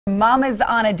Mama's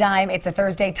on a dime. It's a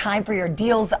Thursday. Time for your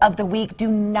deals of the week. Do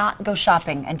not go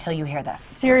shopping until you hear this.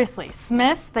 Seriously,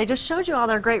 Smith's, they just showed you all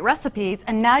their great recipes,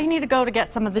 and now you need to go to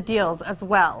get some of the deals as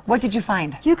well. What did you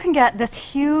find? You can get this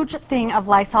huge thing of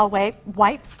Lysol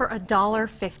wipes for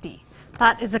 $1.50.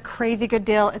 That is a crazy good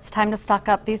deal. It's time to stock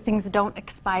up. These things don't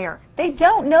expire. They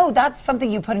don't know. That's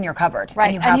something you put in your cupboard.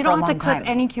 Right, and you don't have to clip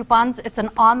any coupons. It's an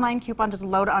online coupon. Just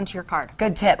load it onto your card.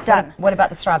 Good tip. Done. What about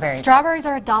the strawberries? Strawberries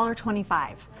are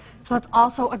 $1.25. So it's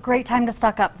also a great time to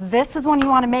stock up. This is when you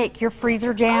want to make your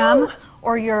freezer jam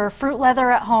or your fruit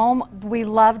leather at home. We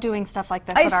love doing stuff like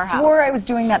this at our house. I swore I was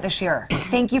doing that this year.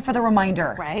 Thank you for the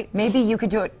reminder. Right. Maybe you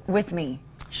could do it with me.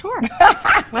 Sure.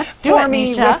 Let's do it,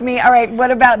 Nisha. With me. All right,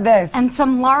 what about this? And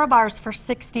some Lara bars for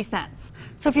 60 cents.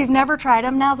 So if you've never tried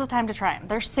them, now's the time to try them.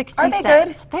 They're 60 cents. Are they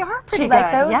good? They are pretty Do you good.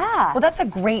 like those? Yeah. Well, that's a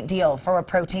great deal for a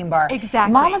protein bar.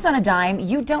 Exactly. Mama's on a dime.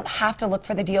 You don't have to look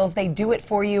for the deals. They do it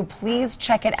for you. Please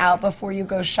check it out before you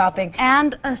go shopping.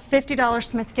 And a $50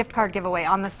 Smith's gift card giveaway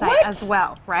on the site as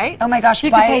well, right? Oh my gosh. So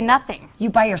you can pay nothing.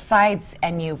 You buy your sides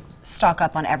and you stock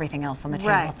up on everything else on the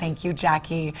table. Right. Thank you,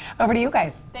 Jackie. Over to you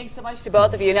guys. Thanks so much to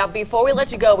both of you. Now, before we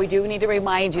let you go, we do need to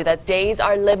remind you that days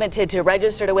are limited to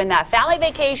register to win that family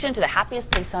vacation to the happiest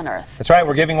place on earth. That's right.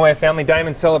 We're giving away a Family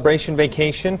Diamond Celebration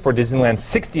vacation for Disneyland's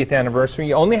 60th anniversary.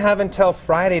 You only have until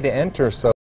Friday to enter, so